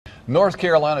North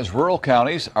Carolina's rural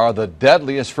counties are the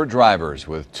deadliest for drivers,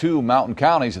 with 2 mountain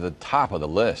counties at the top of the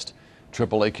list.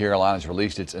 AAA Carolinas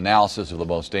released its analysis of the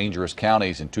most dangerous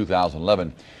counties in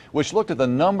 2011, which looked at the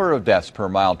number of deaths per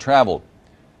mile traveled.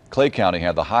 Clay County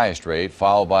had the highest rate,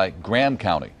 followed by Graham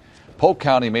County. Polk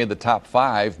County made the top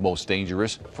 5 most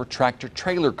dangerous for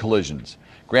tractor-trailer collisions.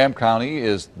 Graham County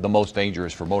is the most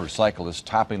dangerous for motorcyclists,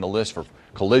 topping the list for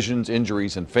collisions,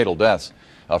 injuries, and fatal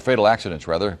accidents.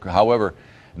 However,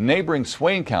 neighboring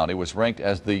Swain County was ranked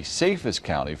as the safest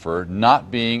county for not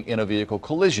being in a vehicle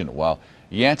collision, while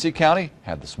Yancey County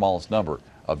had the smallest number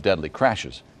of deadly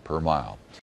crashes per mile.